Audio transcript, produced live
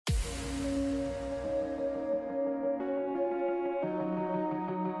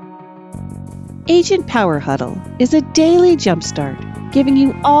Agent Power Huddle is a daily jumpstart, giving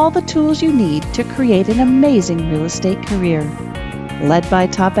you all the tools you need to create an amazing real estate career. Led by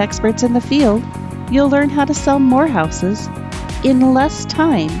top experts in the field, you'll learn how to sell more houses in less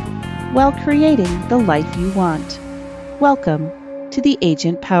time while creating the life you want. Welcome to the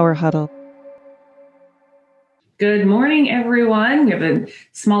Agent Power Huddle. Good morning, everyone. We have a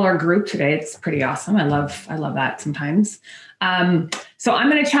smaller group today. It's pretty awesome. I love that sometimes. So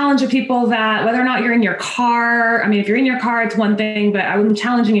I'm going to challenge the people that whether or not you're in your car, if you're in your car, it's one thing, but I'm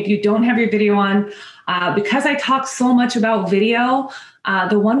challenging if you don't have your video on, because I talk so much about video.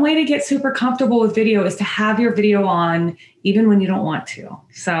 The one way to get super comfortable with video is to have your video on even when you don't want to.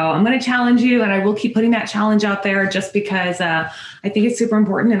 So I'm going to challenge you, and I will keep putting that challenge out there just because I think it's super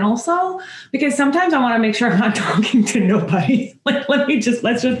important. And also because sometimes I want to make sure I'm not talking to nobody.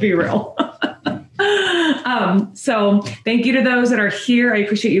 Let's just be real. So thank you to those that are here. I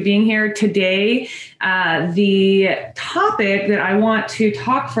appreciate you being here today. The topic that I want to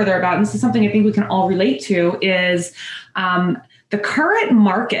talk further about, and this is something I think we can all relate to, is the current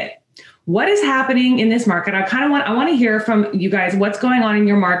market. What is happening in this market? I want to hear from you guys what's going on in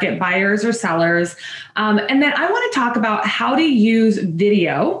your market, buyers or sellers. And then I want to talk about how to use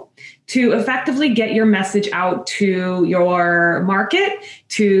video to effectively get your message out to your market,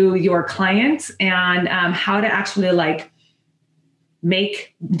 to your clients, and how to actually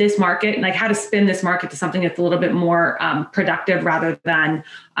make this market, how to spin this market to something that's a little bit more productive rather than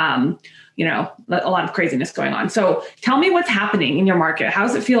a lot of craziness going on. So tell me what's happening in your market. How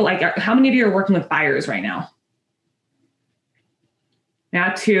does it feel like? How many of you are working with buyers right now?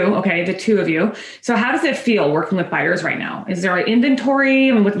 Yeah, two. Okay, the two of you. So how does it feel working with buyers right now? Is there an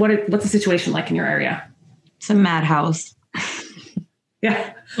inventory? What's the situation like in your area? It's a madhouse.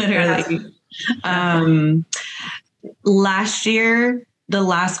 Yeah, literally. Last year, the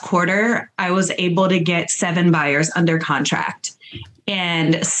last quarter, I was able to get 7 buyers under contract.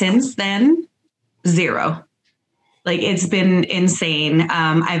 And since then, 0. It's been insane.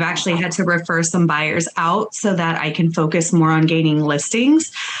 I've actually had to refer some buyers out so that I can focus more on gaining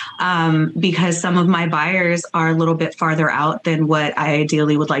listings because some of my buyers are a little bit farther out than what I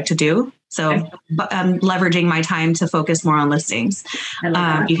ideally would like to do. So I'm leveraging my time to focus more on listings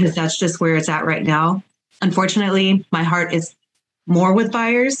because that's just where it's at right now. Unfortunately, my heart is more with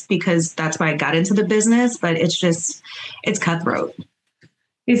buyers because that's why I got into the business, but it's cutthroat.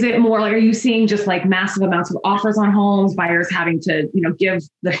 Is it more are you seeing just massive amounts of offers on homes, buyers having to, give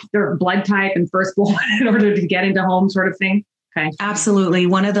their blood type and firstborn in order to get into homes sort of thing? Okay. Absolutely.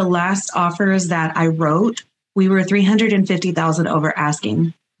 One of the last offers that I wrote, we were $350,000 over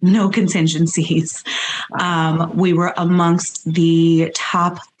asking, no contingencies. We were amongst the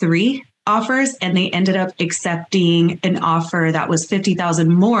top 3 offers, and they ended up accepting an offer that was $50,000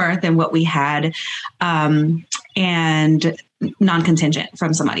 more than what we had, and non-contingent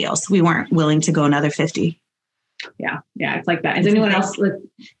from somebody else. We weren't willing to go another 50. Yeah, it's like that. Is anyone else?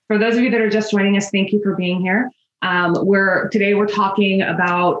 For those of you that are just joining us, thank you for being here. Today we're talking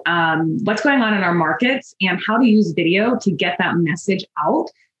about what's going on in our markets and how to use video to get that message out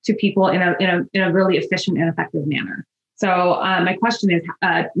to people in a really efficient and effective manner. So my question is,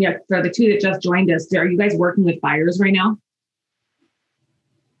 for the two that just joined us, are you guys working with buyers right now?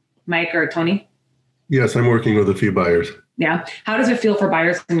 Mike or Tony? Yes, I'm working with a few buyers. Yeah. How does it feel for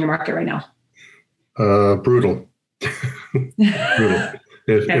buyers in your market right now? Brutal. Brutal.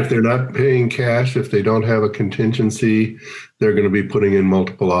 If they're not paying cash, if they don't have a contingency, they're going to be putting in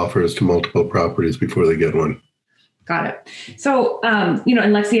multiple offers to multiple properties before they get one. Got it. So, and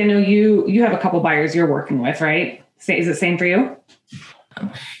Lexi, I know you have a couple buyers you're working with, right? Is it the same for you?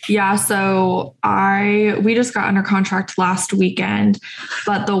 Yeah. So we just got under contract last weekend,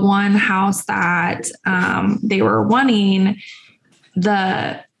 but the one house that they were wanting,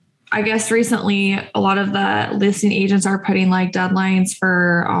 I guess recently a lot of the listing agents are putting deadlines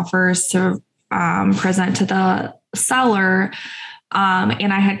for offers to present to the seller.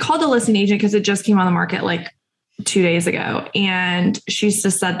 And I had called the listing agent because it just came on the market 2 days ago. And she's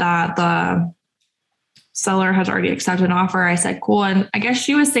just said that the seller has already accepted an offer. I said, cool. And I guess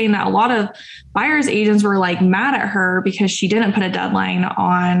she was saying that a lot of buyers agents were mad at her because she didn't put a deadline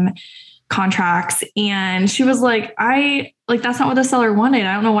on contracts. And she was that's not what the seller wanted.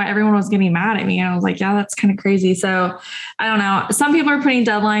 I don't know why everyone was getting mad at me. And I was yeah, that's kind of crazy. So I don't know. Some people are putting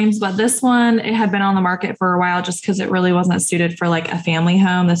deadlines, but this one, it had been on the market for a while just because it really wasn't suited for a family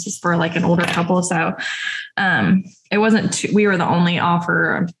home. This is for an older couple. So it wasn't, we were the only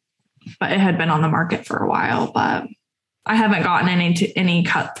offer, but it had been on the market for a while, but I haven't gotten into any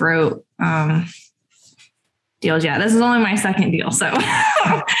cutthroat deals yet. This is only my second deal. So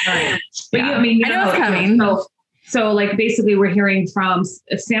right. But yeah. I mean, I know it's coming. So like basically we're hearing from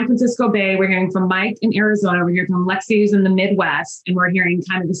San Francisco Bay, we're hearing from Mike in Arizona, we're hearing from Lexi who's in the Midwest, and we're hearing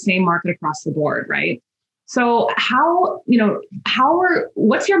kind of the same market across the board, right? So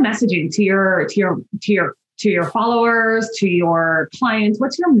what's your messaging to your followers, to your clients?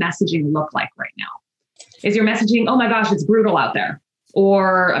 What's your messaging look like right now? Is your messaging, oh my gosh, it's brutal out there?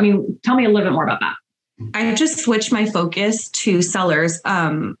 Or, I mean, tell me a little bit more about that. I just switched my focus to sellers.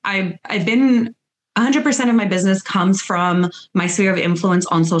 I've been 100% of my business comes from my sphere of influence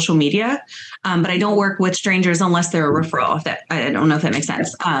on social media, but I don't work with strangers unless they're a referral. I don't know if that makes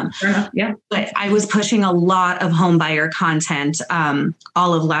sense. Yeah. But I was pushing a lot of home buyer content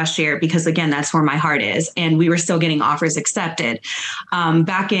all of last year because, again, that's where my heart is. And we were still getting offers accepted.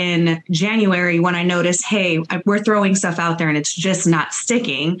 Back in January, when I noticed, hey, we're throwing stuff out there and it's just not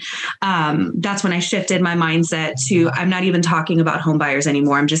sticking, that's when I shifted my mindset to I'm not even talking about home buyers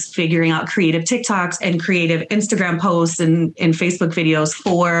anymore. I'm just figuring out creative TikToks and creative Instagram posts and Facebook videos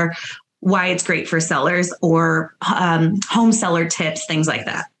for why it's great for sellers or home seller tips, things like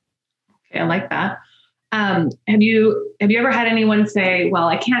that. Okay, I like that. Have you ever had anyone say, well,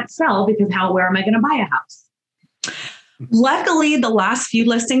 I can't sell because where am I going to buy a house? Luckily, the last few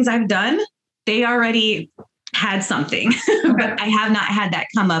listings I've done, they already had something, but I have not had that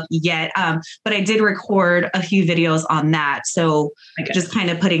come up yet. But I did record a few videos on that. So just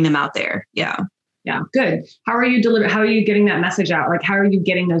kind of putting them out there. Yeah. Yeah, good. How are you getting that message out? Like, how are you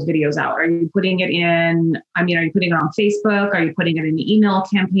getting those videos out? Are you putting it are you putting it on Facebook? Are you putting it in the email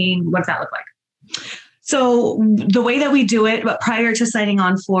campaign? What's that look like? So the way that we do it, but prior to signing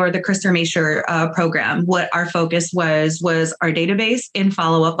on for the Krista Masher program, what our focus was our database in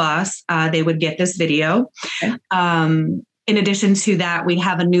Follow Up Boss. They would get this video. Okay. In addition to that, we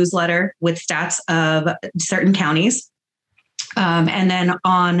have a newsletter with stats of certain counties. And then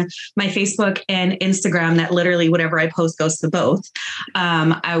on my Facebook and Instagram, that literally whatever I post goes to both.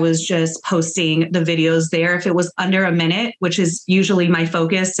 I was just posting the videos there. If it was under a minute, which is usually my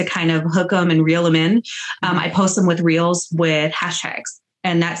focus to kind of hook them and reel them in, I post them with reels with hashtags.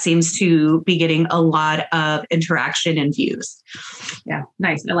 And that seems to be getting a lot of interaction and views. Yeah,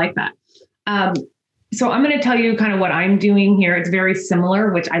 nice. I like that. So I'm going to tell you kind of what I'm doing here. It's very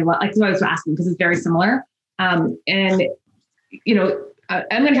similar, which I like what I was asking because it's very similar. I'm going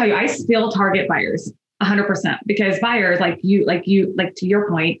to tell you, I still target buyers 100% because buyers to your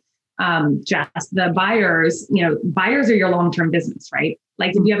point, Jess, the buyers are your long-term business, right?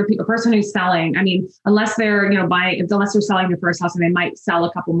 Like if you have a person who's selling, I mean, unless they're, unless they're selling their first house and they might sell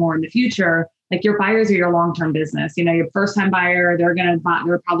a couple more in the future, like your buyers are your long-term business. Your first-time buyer, they're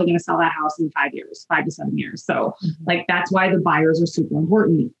probably going to sell that house in 5 to 7 years. So like, that's why the buyers are super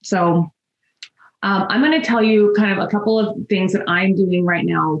important. So I'm going to tell you kind of a couple of things that I'm doing right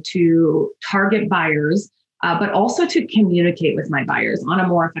now to target buyers, but also to communicate with my buyers on a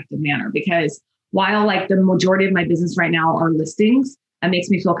more effective manner. Because while like the majority of my business right now are listings, that makes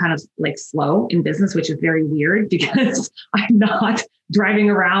me feel kind of like slow in business, which is very weird because I'm not driving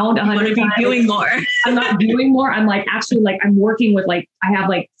around 100 times. Doing more. I'm not doing more. I'm like, actually, like I'm working with I have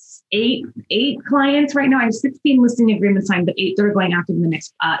like eight clients right now. I have 16 listing agreements signed, but 8 that are going active in the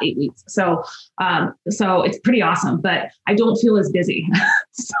next 8 weeks. So it's pretty awesome, but I don't feel as busy.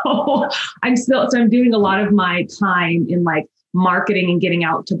 So I'm doing a lot of my time in like marketing and getting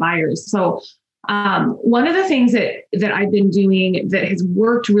out to buyers. So one of the things that I've been doing that has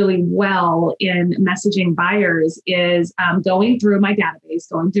worked really well in messaging buyers is going through my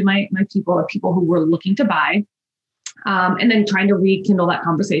database, going through my people who were looking to buy, and then trying to rekindle that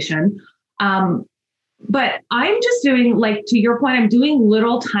conversation. But I'm just doing, like, to your point, I'm doing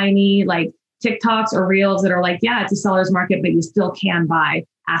little tiny like TikToks or reels that are like, yeah, it's a seller's market, but you still can buy.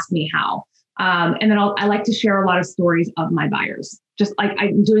 Ask me how. And then I like to share a lot of stories of my buyers. Just like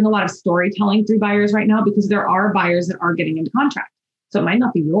I'm doing a lot of storytelling through buyers right now because there are buyers that are getting into contract. So it might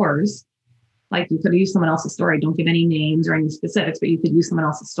not be yours. Like you could use someone else's story. Don't give any names or any specifics, but you could use someone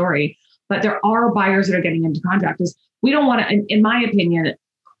else's story. But there are buyers that are getting into contract. Because we don't want to, in my opinion,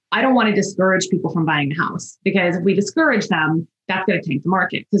 I don't want to discourage people from buying a house, because if we discourage them, that's going to tank the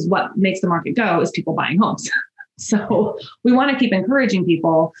market, because what makes the market go is people buying homes. So we want to keep encouraging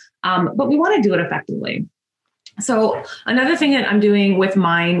people, but we want to do it effectively. So another thing that I'm doing with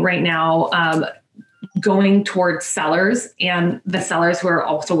mine right now, going towards sellers and the sellers who are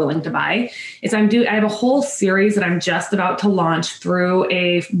also willing to buy, is I have a whole series that I'm just about to launch through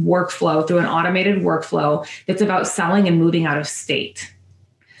an automated workflow that's about selling and moving out of state.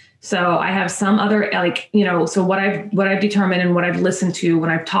 So I have some other, like, you know, so what I've determined and what I've listened to when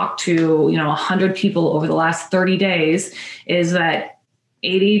I've talked to, 100 people over the last 30 days is that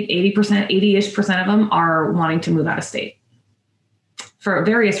 80-ish% of them are wanting to move out of state for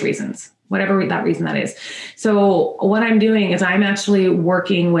various reasons, whatever that reason that is. So what I'm doing is I'm actually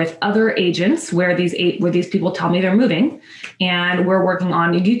working with other agents where these people tell me they're moving, and we're working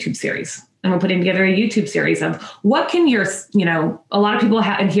on a YouTube series. And we're putting together a YouTube series of what can your, a lot of people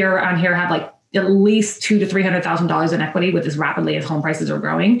on here have like at least $200,000 to $300,000 in equity with as rapidly as home prices are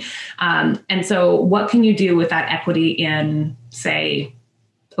growing. And so what can you do with that equity in, say,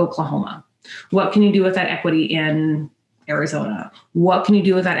 Oklahoma? What can you do with that equity in Arizona? What can you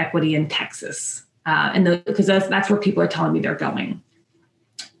do with that equity in Texas? Because that's where people are telling me they're going.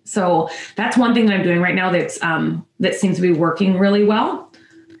 So that's one thing that I'm doing right now that seems to be working really well.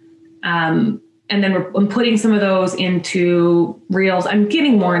 And then I'm putting some of those into Reels. I'm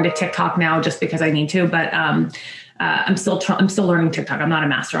getting more into TikTok now just because I need to, but I'm still learning TikTok. I'm not a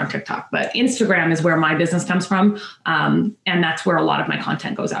master on TikTok, but Instagram is where my business comes from. And that's where a lot of my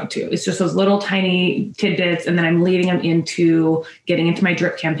content goes out to. It's just those little tiny tidbits. And then I'm leading them into getting into my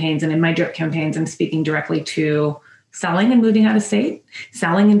drip campaigns, and in my drip campaigns, I'm speaking directly to selling and moving out of state,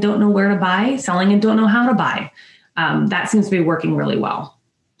 selling and don't know where to buy, selling and don't know how to buy. That seems to be working really well.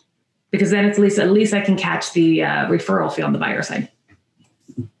 Because then it's at least I can catch the referral fee on the buyer side.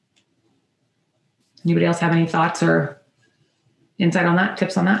 Anybody else have any thoughts or insight on that,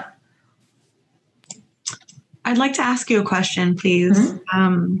 tips on that? I'd like to ask you a question, please.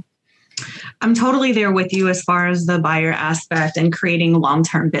 Mm-hmm. I'm totally there with you as far as the buyer aspect and creating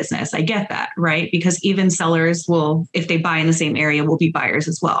long-term business. I get that, right? Because even sellers will, if they buy in the same area, will be buyers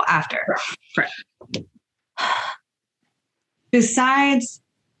as well after. Correct. Besides,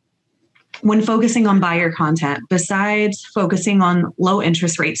 when focusing on buyer content, besides focusing on low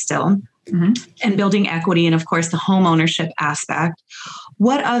interest rates still, mm-hmm. and building equity, and of course the home ownership aspect,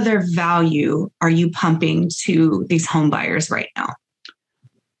 what other value are you pumping to these home buyers right now?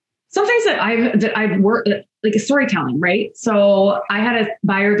 Some things that I've worked, like storytelling, right? So I had a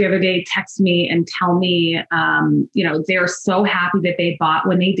buyer the other day text me and tell me, they're so happy that they bought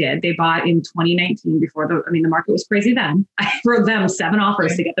when they did. They bought in 2019 before the market was crazy then. I wrote them 7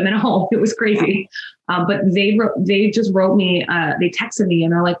 offers to get them in a home. It was crazy. But they just wrote me, they texted me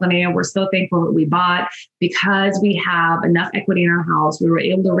and they're like, Linnea, we're so thankful that we bought because we have enough equity in our house. We were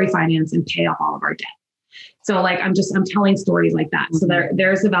able to refinance and pay off all of our debt. So like, I'm telling stories like that. So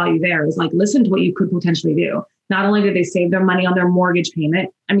there's the value there is like, listen to what you could potentially do. Not only did they save their money on their mortgage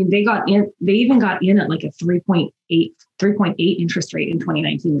payment, I mean, they even got in at like a 3.8 interest rate in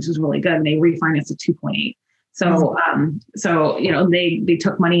 2019, which was really good. And they refinanced to 2.8. So, they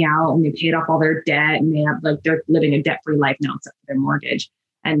took money out and they paid off all their debt, and they're living a debt-free life now except for their mortgage.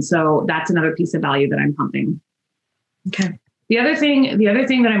 And so that's another piece of value that I'm pumping. Okay. The other thing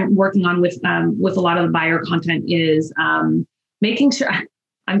that I'm working on with a lot of the buyer content is making sure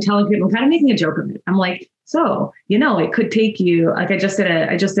I'm telling people, I'm kind of making a joke of it. I'm like, so, it could take you, like I just did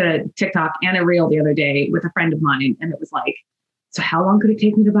a TikTok and a reel the other day with a friend of mine. And it was like, so how long could it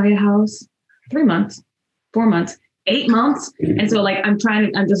take me to buy a house? 3 months, 4 months, 8 months. And so like, I'm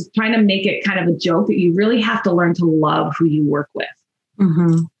just trying to make it kind of a joke that you really have to learn to love who you work with.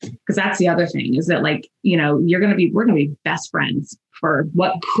 Mm-hmm. Because that's the other thing is that like, we're going to be best friends for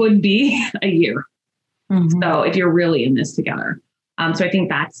what could be a year. Mm-hmm. So if you're really in this together. So I think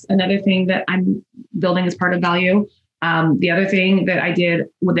that's another thing that I'm building as part of value. The other thing that I did,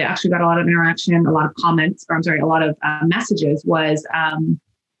 they actually got a lot of interaction, a lot of comments, a lot of messages was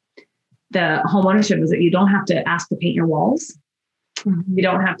the home ownership is that you don't have to ask to paint your walls. Mm-hmm. You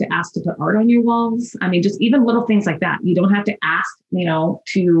don't have to ask to put art on your walls. I mean, just even little things like that. You don't have to ask,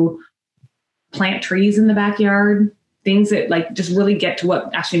 to plant trees in the backyard, things that like just really get to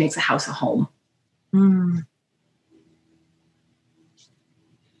what actually makes a house a home. Mm.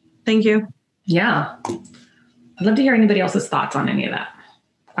 Thank you. Yeah. I'd love to hear anybody else's thoughts on any of that.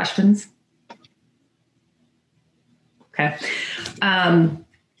 Questions? Okay.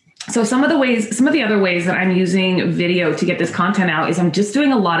 So some of the other ways that I'm using video to get this content out is I'm just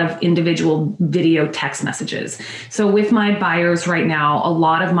doing a lot of individual video text messages. So with my buyers right now, a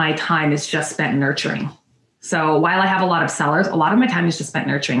lot of my time is just spent nurturing. So while I have a lot of sellers, a lot of my time is just spent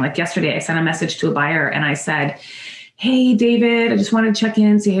nurturing. Like yesterday, I sent a message to a buyer and I said, hey, David, I just wanted to check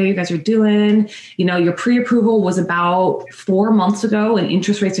in, see how you guys are doing. Your pre-approval was about 4 months ago and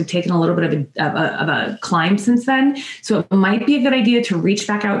interest rates have taken a little bit of a climb since then. So it might be a good idea to reach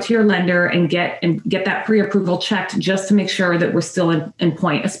back out to your lender and get that pre-approval checked just to make sure that we're still in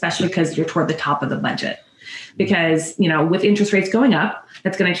point, especially because you're toward the top of the budget. because, with interest rates going up,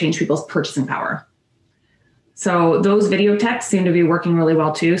 that's going to change people's purchasing power. So those video texts seem to be working really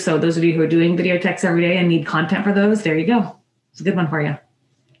well too. So those of you who are doing video texts every day and need content for those, there you go. It's a good one for you.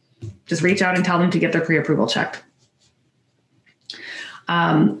 Just reach out and tell them to get their pre-approval checked.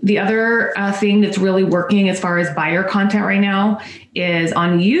 The other thing that's really working as far as buyer content right now is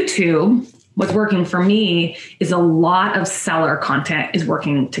on YouTube. What's working for me is a lot of seller content is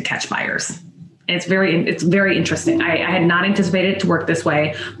working to catch buyers. It's very interesting. I had not anticipated it to work this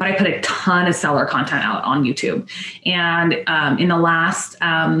way, but I put a ton of seller content out on YouTube. And in the last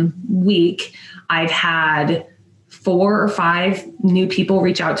week, I've had 4 or 5 new people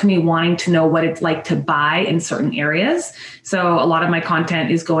reach out to me wanting to know what it's like to buy in certain areas. So a lot of my content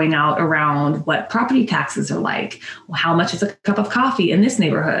is going out around what property taxes are like. How much is a cup of coffee in this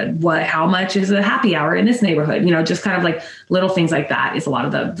neighborhood? How much is a happy hour in this neighborhood? Just kind of like little things like that is a lot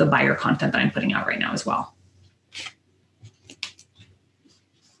of the buyer content that I'm putting out right now as well.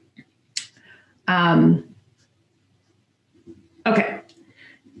 Okay.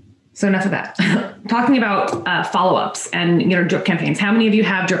 So enough of that. Talking about follow-ups and drip campaigns. How many of you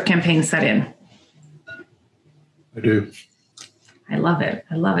have drip campaigns set in? I do. I love it.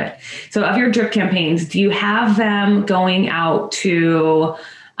 I love it. So of your drip campaigns, do you have them going out to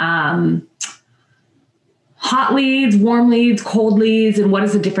hot leads, warm leads, cold leads, and what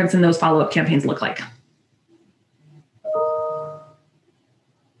does the difference in those follow-up campaigns look like?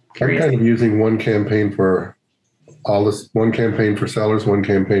 Curious. I'm kind of using one campaign for all this, one campaign for sellers, one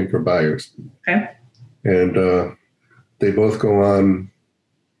campaign for buyers. Okay. And they both go on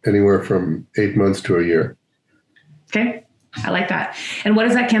anywhere from 8 months to a year. Okay. I like that. And what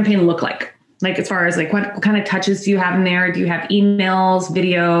does that campaign look like? Like as far as like what kind of touches do you have in there? Do you have emails,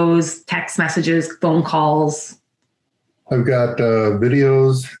 videos, text messages, phone calls? I've got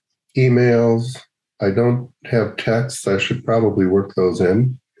videos, emails. I don't have texts. I should probably work those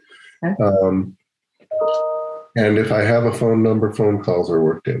in. Okay. And if I have a phone number, phone calls are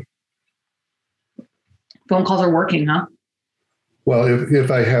worked in. Phone calls are working, huh? Well,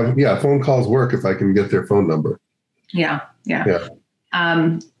 if I have, phone calls work if I can get their phone number. Yeah.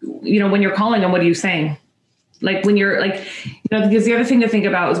 When you're calling them, what are you saying? Like when you're like, because the other thing to think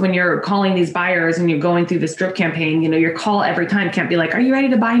about is when you're calling these buyers and you're going through this drip campaign, your call every time can't be like, are you ready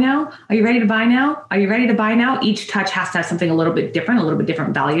to buy now? Are you ready to buy now? Are you ready to buy now? Each touch has to have something a little bit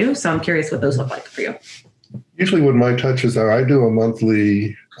different value. So I'm curious what those look like for you. Usually what my touches are, I do a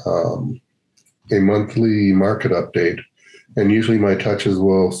monthly market update. And usually my touches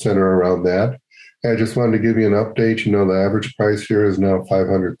will center around that. I just wanted to give you an update. The average price here is now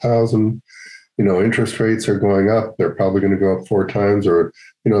 $500,000. Interest rates are going up. They're probably going to go up 4 times. Or,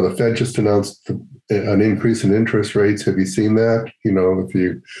 the Fed just announced an increase in interest rates. Have you seen that? If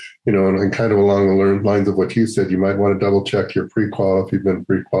you, and kind of along the lines of what you said, you might want to double check your pre-qual if you've been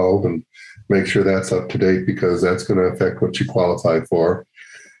pre-qualified and make sure that's up to date because that's going to affect what you qualify for.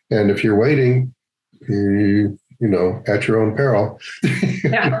 And if you're waiting, at your own peril.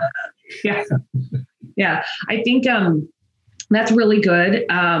 Yeah. I think that's really good.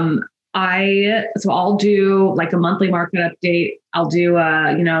 I'll do like a monthly market update. I'll do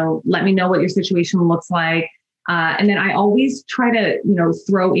let me know what your situation looks like. And then I always try to,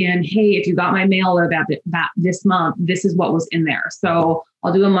 throw in, hey, if you got my mailer that this month, this is what was in there. So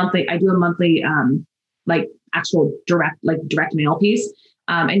I do a monthly, like actual direct mail piece.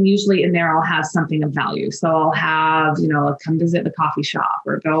 And usually in there, I'll have something of value. So I'll have, come visit the coffee shop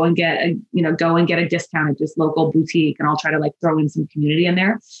or go and get a discount at this local boutique. And I'll try to throw in some community in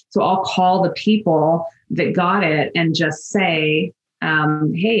there. So I'll call the people that got it and just say,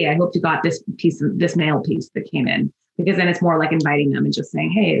 hey, I hope you got this mail piece that came in, because then it's more like inviting them and just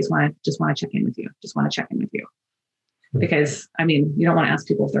saying, hey, I just want to check in with you. Because you don't want to ask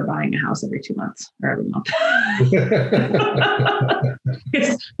people if they're buying a house every 2 months or every month.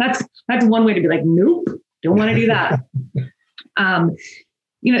 That's one way to be like, nope, don't want to do that.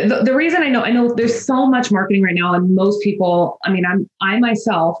 The reason I know there's so much marketing right now, and most people, I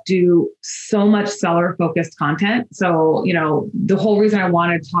myself do so much seller focused content. So, the whole reason I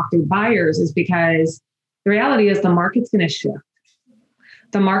wanted to talk to buyers is because the reality is the market's going to shift.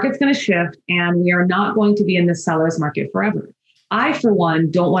 The market's going to shift, and we are not going to be in the seller's market forever. I, for one,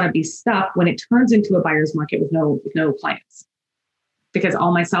 don't want to be stuck when it turns into a buyer's market with no clients, because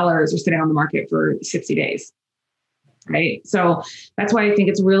all my sellers are sitting on the market for 60 days. Right. So that's why I think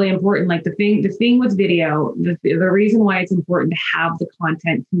it's really important. Like the thing with video, the reason why it's important to have the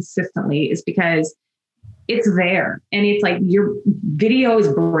content consistently is because it's there, and it's like your video is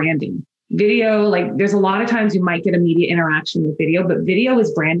branding. Video, there's a lot of times you might get immediate interaction with video, but video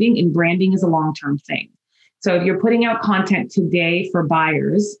is branding, and branding is a long-term thing. So if you're putting out content today for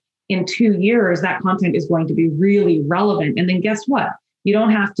buyers, in 2 years, that content is going to be really relevant. And then guess what? You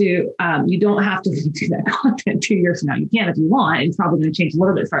don't have to do that content 2 years from now. You can if you want. It's probably going to change a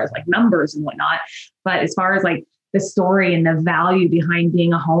little bit as far as like numbers and whatnot. But as far as like the story and the value behind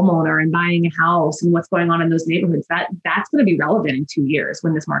being a homeowner and buying a house and what's going on in those neighborhoods, that's going to be relevant in 2 years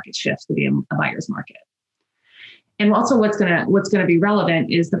when this market shifts to be a buyer's market. And also what's going to be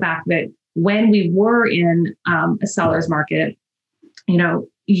relevant is the fact that when we were in a seller's market,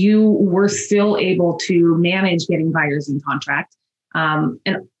 you were still able to manage getting buyers in contract. And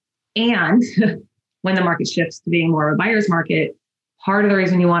when the market shifts to being more of a buyer's market, part of the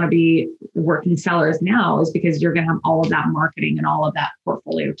reason you want to be working sellers now is because you're going to have all of that marketing and all of that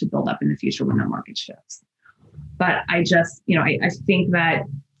portfolio to build up in the future when the market shifts. But I just, I think that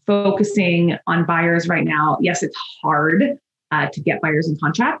focusing on buyers right now, yes, it's hard to get buyers in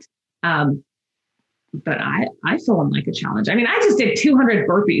contract. But I feel them like a challenge. I mean, I just did 200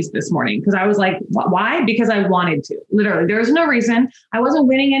 burpees this morning because I was like, why? Because I wanted to. Literally, there was no reason. I wasn't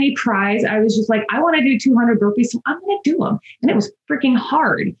winning any prize. I was just like, I want to do 200 burpees, so I'm going to do them. And it was freaking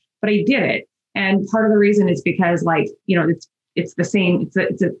hard, but I did it. And part of the reason is because, it's the same.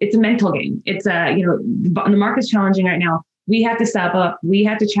 It's a mental game. It's the market's challenging right now. We have to step up. We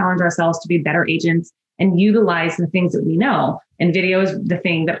have to challenge ourselves to be better agents and utilize the things that we know. And video is the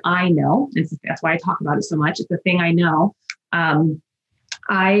thing that I know. That's why I talk about it so much. It's the thing I know. I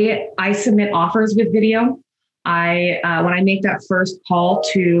submit offers with video. When I make that first call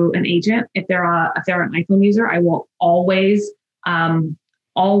to an agent, if they're an iPhone user, I will always FaceTime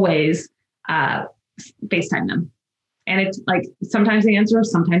them. And it's like, sometimes they answer,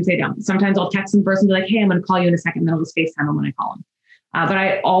 sometimes they don't. Sometimes I'll text them first and be like, hey, I'm going to call you in a second. Then I'll just FaceTime them when I call them. But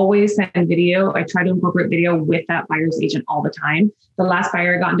I always send video. I try to incorporate video with that buyer's agent all the time. The last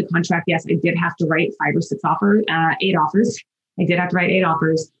buyer I got into contract, yes, I did have to write 8 offers. I did have to write 8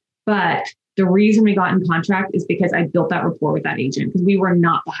 offers. But the reason we got in contract is because I built that rapport with that agent, because we were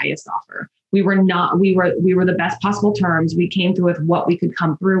not the highest offer. We were the best possible terms. We came through with what we could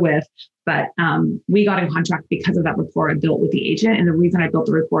come through with. But we got in contract because of that rapport I built with the agent. And the reason I built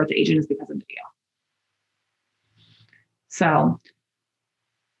the rapport with the agent is because of video. So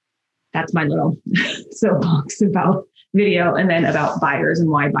that's my little soapbox about video, and then about buyers and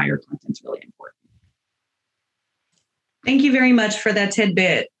why buyer content is really important. Thank you very much for that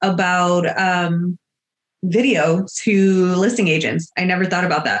tidbit about video to listing agents. I never thought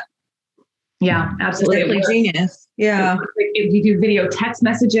about that. Yeah, absolutely. It's genius. Yeah. If you do video text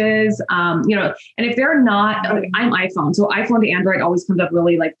messages, and if they're not, I'm iPhone, so iPhone to Android always comes up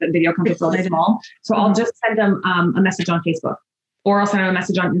really, like the video comes up really small. So I'll just send them a message on Facebook. Or I'll send them a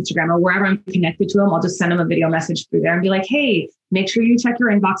message on Instagram, or wherever I'm connected to them. I'll just send them a video message through there and be like, hey, make sure you check your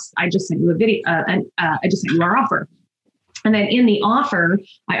inbox. I just sent you a video and I just sent you our offer. And then in the offer,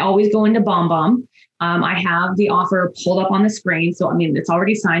 I always go into BombBomb. I have the offer pulled up on the screen. So, it's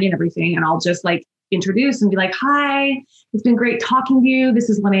already signed and everything. And I'll just introduce and be like, hi, it's been great talking to you. This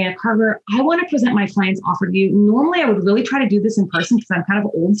is Linnea Carver. I want to present my client's offer to you. Normally, I would really try to do this in person because I'm kind of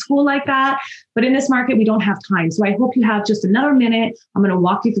old school like that. But in this market, we don't have time. So I hope you have just another minute. I'm going to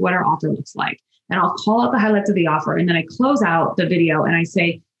walk you through what our offer looks like. And I'll call out the highlights of the offer. And then I close out the video and I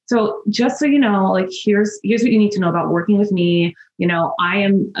say, so just so you know, here's what you need to know about working with me. I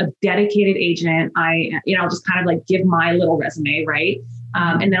am a dedicated agent. I'll just kind of give my little resume, right?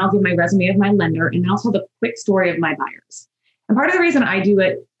 And then I'll give my resume of my lender, and also the quick story of my buyers. And part of the reason I do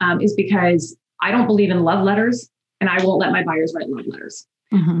it is because I don't believe in love letters, and I won't let my buyers write love letters.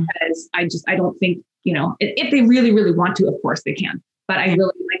 Mm-hmm. Because I don't think, if they really, really want to, of course they can. But I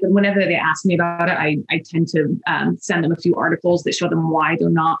really whenever they ask me about it, I tend to send them a few articles that show them why they're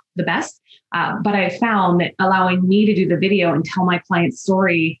not the best. But I found that allowing me to do the video and tell my client's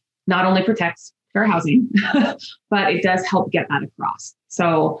story not only protects fair housing, but it does help get that across.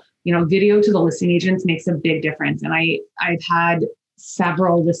 So, video to the listing agents makes a big difference. And I've had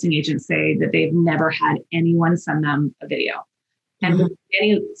several listing agents say that they've never had anyone send them a video. And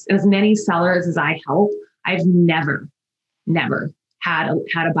mm-hmm. as many sellers as I help, I've never had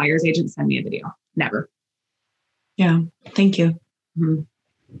a buyer's agent send me a video. Never. Yeah. Thank you. Mm-hmm.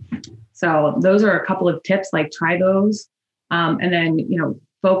 So those are a couple of tips, try those. And then,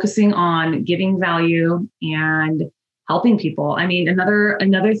 focusing on giving value and helping people. Another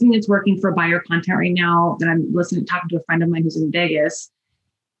thing that's working for buyer content right now that I'm talking to a friend of mine who's in Vegas.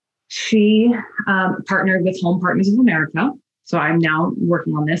 She partnered with Home Partners of America. So I'm now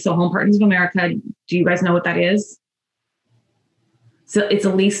working on this. So Home Partners of America, do you guys know what that is? So it's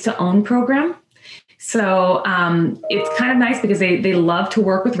a lease to own program. So it's kind of nice because they love to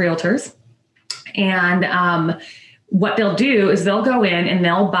work with realtors. And what they'll do is they'll go in and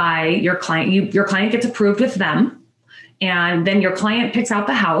they'll buy your client. Your client gets approved with them. And then your client picks out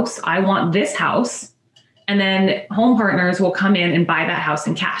the house. I want this house. And then Home Partners will come in and buy that house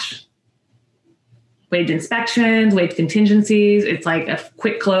in cash. Wage inspections, wage contingencies. It's like a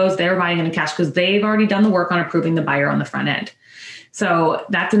quick close. They're buying it in cash because they've already done the work on approving the buyer on the front end. So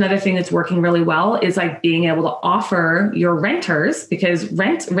that's another thing that's working really well, is like being able to offer your renters, because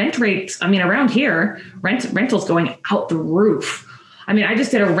rent rates, I mean, around here, rentals going out the roof. I mean, I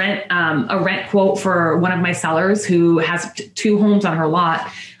just did a rent quote for one of my sellers who has 2 homes on her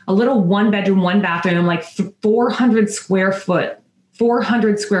lot, a little 1-bedroom, 1-bathroom, like 400 square feet,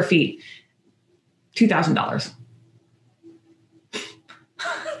 $2,000.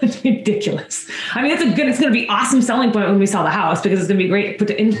 It's ridiculous. I mean, it's going to be awesome selling point when we sell the house, because it's going to be great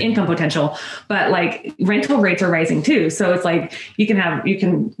income potential, but like rental rates are rising too. So it's like, you can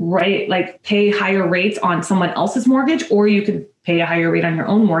pay higher rates on someone else's mortgage, or you could pay a higher rate on your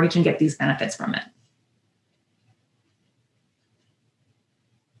own mortgage and get these benefits from it.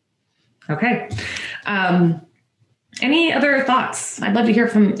 Okay. Any other thoughts? I'd love to hear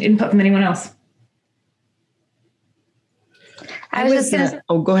input from anyone else.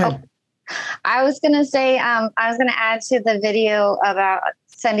 Go ahead. I was going to say, I was going to add to the video about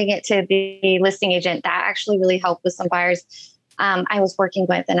sending it to the listing agent. That actually really helped with some buyers I was working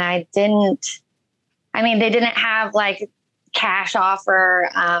with, and they didn't have like cash offer.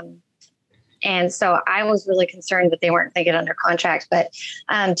 And so I was really concerned that they weren't going to get under contract, but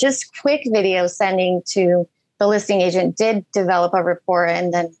just quick video sending to the listing agent did develop a rapport,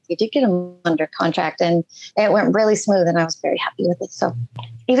 and then we did get them under contract, and it went really smooth, and I was very happy with it. So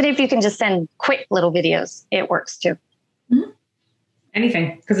even if you can just send quick little videos, it works too. Mm-hmm.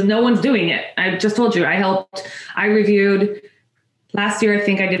 Anything, because no one's doing it. I just told you, I reviewed last year. I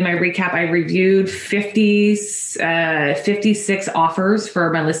think I did my recap. I reviewed 56 offers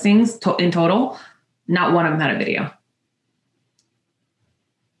for my listings in total. Not one of them had a video.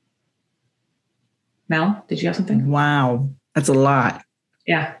 Mel, did you have something? Wow. That's a lot.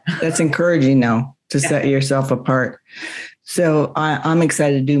 Yeah. That's encouraging though, to set yourself apart. So I'm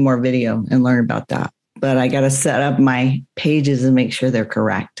excited to do more video and learn about that, but I got to set up my pages and make sure they're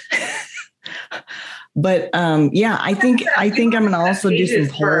correct. But I think I'm going to also do some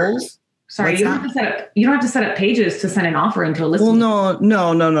polls. Sorry, you don't have to set up pages to send an offer into a listing. Well,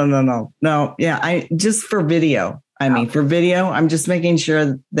 no. Yeah, just for video. For video, I'm just making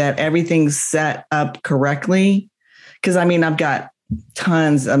sure that everything's set up correctly. Because I've got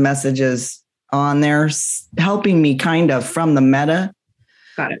tons of messages on there helping me kind of from the Meta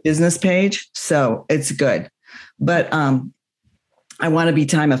business page. So it's good. But I want to be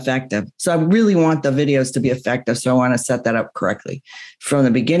time effective. So I really want the videos to be effective. So I want to set that up correctly from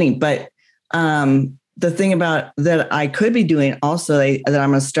the beginning. But the thing about that I could be doing also that I'm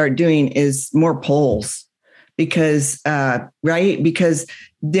going to start doing is more polls. Because there's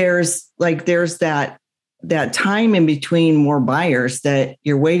that time in between more buyers that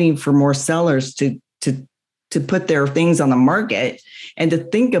you're waiting for more sellers to put their things on the market and to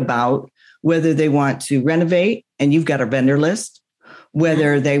think about whether they want to renovate and you've got a vendor list,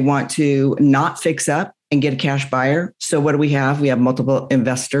 whether they want to not fix up and get a cash buyer. So what do we have? We have multiple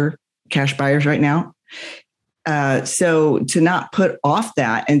investor cash buyers right now. So to not put off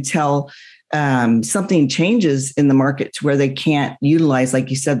that until something changes in the market to where they can't utilize, like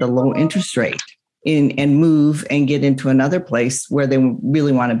you said, the low interest rate and move and get into another place where they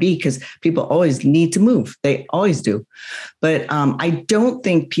really want to be, because people always need to move. They always do. But I don't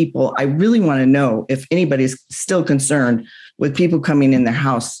think I really want to know if anybody's still concerned with people coming in their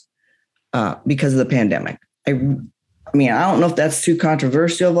house because of the pandemic. I don't know if that's too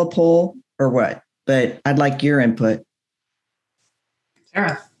controversial of a poll or what, but I'd like your input.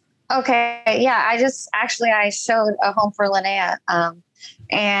 Sarah. Okay. Yeah. I showed a home for Linnea.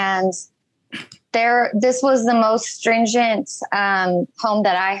 And this was the most stringent home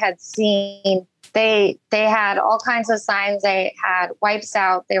that I had seen. They had all kinds of signs. They had wipes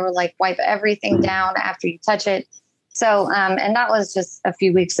out. They were like, wipe everything down after you touch it. So, and that was just a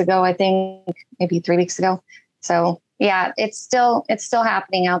few weeks ago, I think maybe 3 weeks ago. So yeah, it's still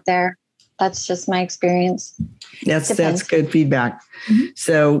happening out there. That's just my experience. That's good feedback. Mm-hmm.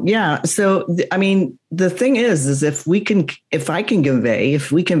 So, yeah. So, the thing is if we can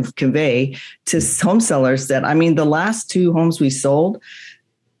convey to home sellers that, the last 2 homes we sold,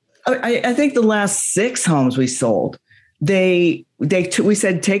 I think the last 6 homes we sold, we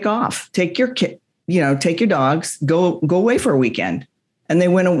said, take off, take your kid, take your dogs, go away for a weekend. And they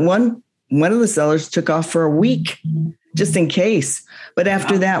went, one of the sellers took off for a week just in case. But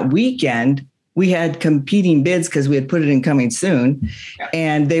after that weekend, we had competing bids because we had put it in coming soon,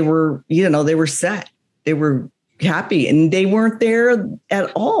 and they were set. They were happy, and they weren't there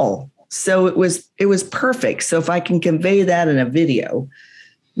at all. So it was perfect. So if I can convey that in a video,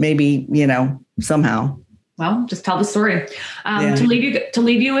 maybe, somehow. Well, just tell the story. To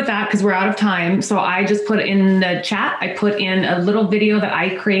leave you with that, because we're out of time. So I just put in the chat, I put in a little video that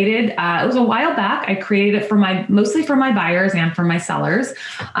I created. It was a while back. I created it mostly for my buyers and for my sellers.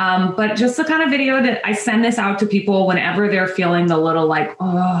 But just the kind of video that I send this out to people whenever they're feeling the little like,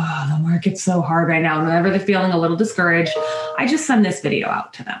 oh, the market's so hard right now. Whenever they're feeling a little discouraged, I just send this video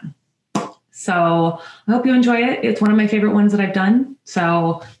out to them. So I hope you enjoy it. It's one of my favorite ones that I've done.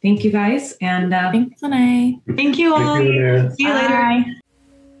 So thank you guys. And thanks, Lene. Thank you all. See you later. Bye.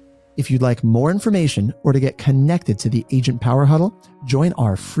 If you'd like more information or to get connected to the Agent Power Huddle, join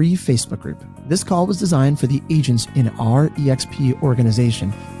our free Facebook group. This call was designed for the agents in our EXP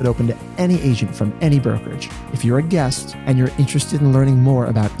organization, but open to any agent from any brokerage. If you're a guest and you're interested in learning more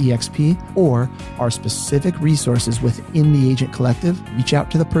about EXP or our specific resources within the Agent Collective, reach out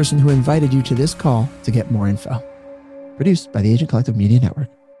to the person who invited you to this call to get more info. Produced by the Agent Collective Media Network.